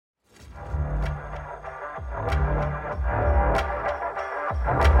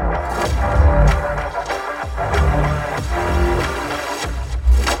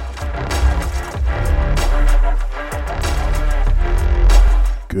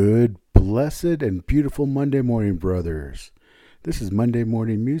Good, blessed, and beautiful Monday morning, brothers. This is Monday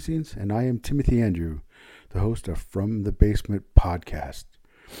Morning Musings, and I am Timothy Andrew, the host of From the Basement podcast.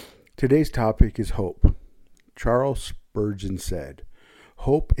 Today's topic is hope. Charles Spurgeon said,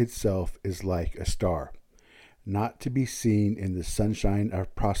 "Hope itself is like a star, not to be seen in the sunshine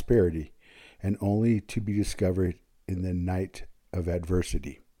of prosperity, and only to be discovered in the night of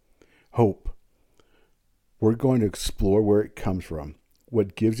adversity." Hope. We're going to explore where it comes from,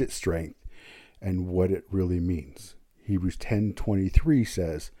 what gives it strength, and what it really means. Hebrews 10:23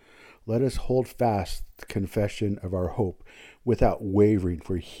 says, "Let us hold fast the confession of our hope without wavering,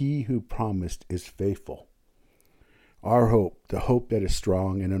 for he who promised is faithful." Our hope, the hope that is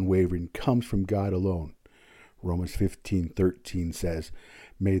strong and unwavering, comes from God alone. Romans 15:13 says,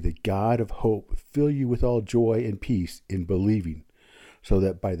 "May the God of hope fill you with all joy and peace in believing, so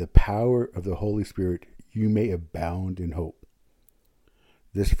that by the power of the Holy Spirit you may abound in hope."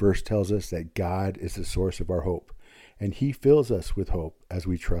 This verse tells us that God is the source of our hope, and he fills us with hope as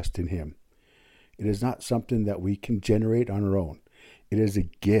we trust in him. It is not something that we can generate on our own. It is a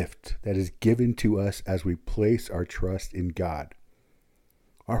gift that is given to us as we place our trust in God.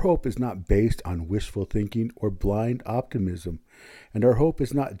 Our hope is not based on wishful thinking or blind optimism, and our hope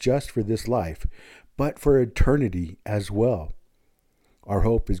is not just for this life, but for eternity as well. Our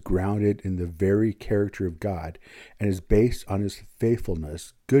hope is grounded in the very character of God and is based on his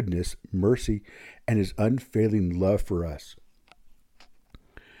faithfulness, goodness, mercy, and his unfailing love for us.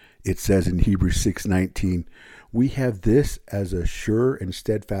 It says in Hebrews 6:19, "We have this as a sure and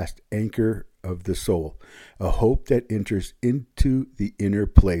steadfast anchor of the soul, a hope that enters into the inner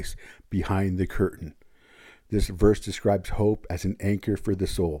place behind the curtain." This verse describes hope as an anchor for the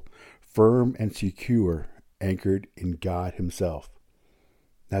soul, firm and secure, anchored in God himself.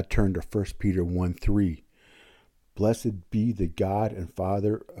 Now turn to 1 Peter 1:3. "Blessed be the God and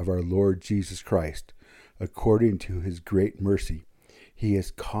Father of our Lord Jesus Christ. According to his great mercy, he has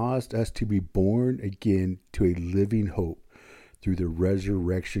caused us to be born again to a living hope through the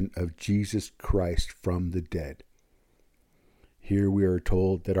resurrection of Jesus Christ from the dead." Here we are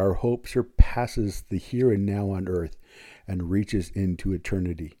told that our hope surpasses the here and now on earth and reaches into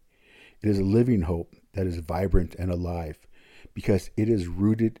eternity. It is a living hope that is vibrant and alive, because it is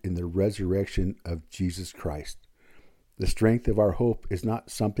rooted in the resurrection of Jesus Christ. The strength of our hope is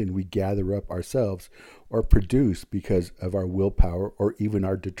not something we gather up ourselves or produce because of our willpower or even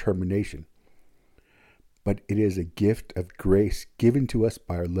our determination, but it is a gift of grace given to us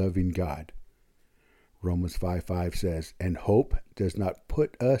by our loving God. Romans 5:5 says, "And hope does not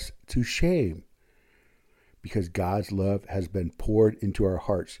put us to shame, because God's love has been poured into our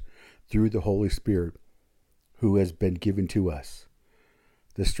hearts through the Holy Spirit, who has been given to us."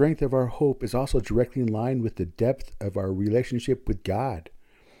 The strength of our hope is also directly in line with the depth of our relationship with God.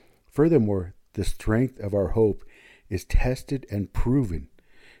 Furthermore, the strength of our hope is tested and proven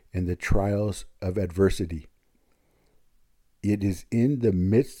in the trials of adversity. It is in the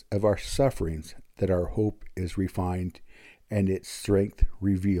midst of our sufferings that our hope is refined and its strength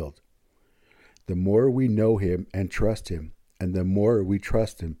revealed. The more we know him and trust him, and the more we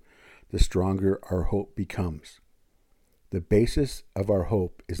trust him, the stronger our hope becomes. The basis of our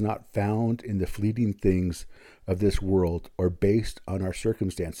hope is not found in the fleeting things of this world or based on our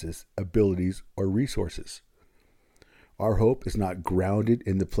circumstances, abilities, or resources. Our hope is not grounded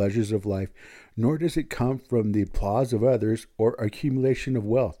in the pleasures of life, nor does it come from the applause of others or accumulation of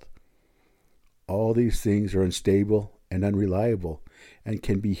wealth. All these things are unstable and unreliable and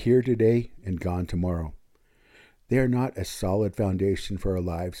can be here today and gone tomorrow. They are not a solid foundation for our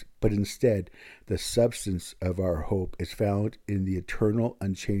lives, but instead, the substance of our hope is found in the eternal,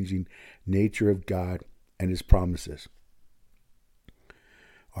 unchanging nature of God and his promises.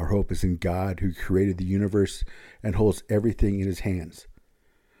 Our hope is in God, who created the universe and holds everything in his hands.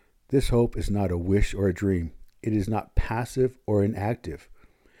 This hope is not a wish or a dream. It is not passive or inactive.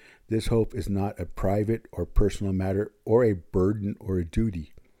 This hope is not a private or personal matter or a burden or a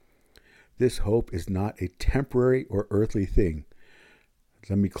duty. This hope is not a temporary or earthly thing.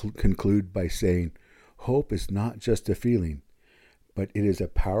 Let me conclude by saying, hope is not just a feeling, but it is a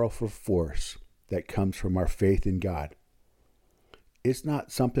powerful force that comes from our faith in God. It's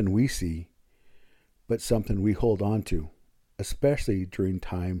not something we see, but something we hold on to, especially during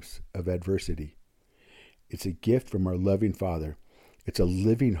times of adversity. It's a gift from our loving Father. It's a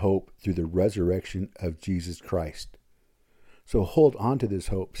living hope through the resurrection of Jesus Christ. So hold on to this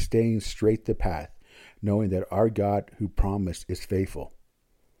hope, staying straight the path, knowing that our God who promised is faithful.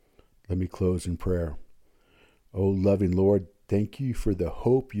 Let me close in prayer. Oh, loving Lord, thank you for the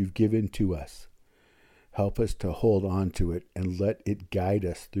hope you've given to us. Help us to hold on to it and let it guide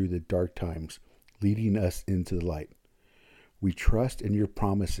us through the dark times, leading us into the light. We trust in your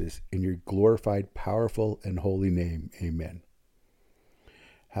promises, in your glorified, powerful, and holy name. Amen.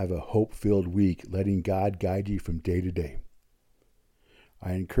 Have a hope-filled week, letting God guide you from day to day.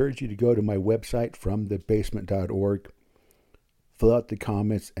 I encourage you to go to my website, fromthebasement.org, fill out the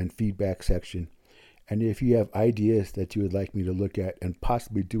comments and feedback section, and if you have ideas that you would like me to look at and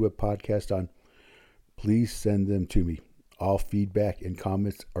possibly do a podcast on, please send them to me. All feedback and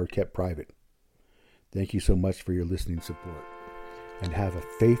comments are kept private. Thank you so much for your listening support, and have a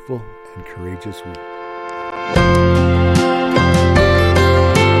faithful and courageous week.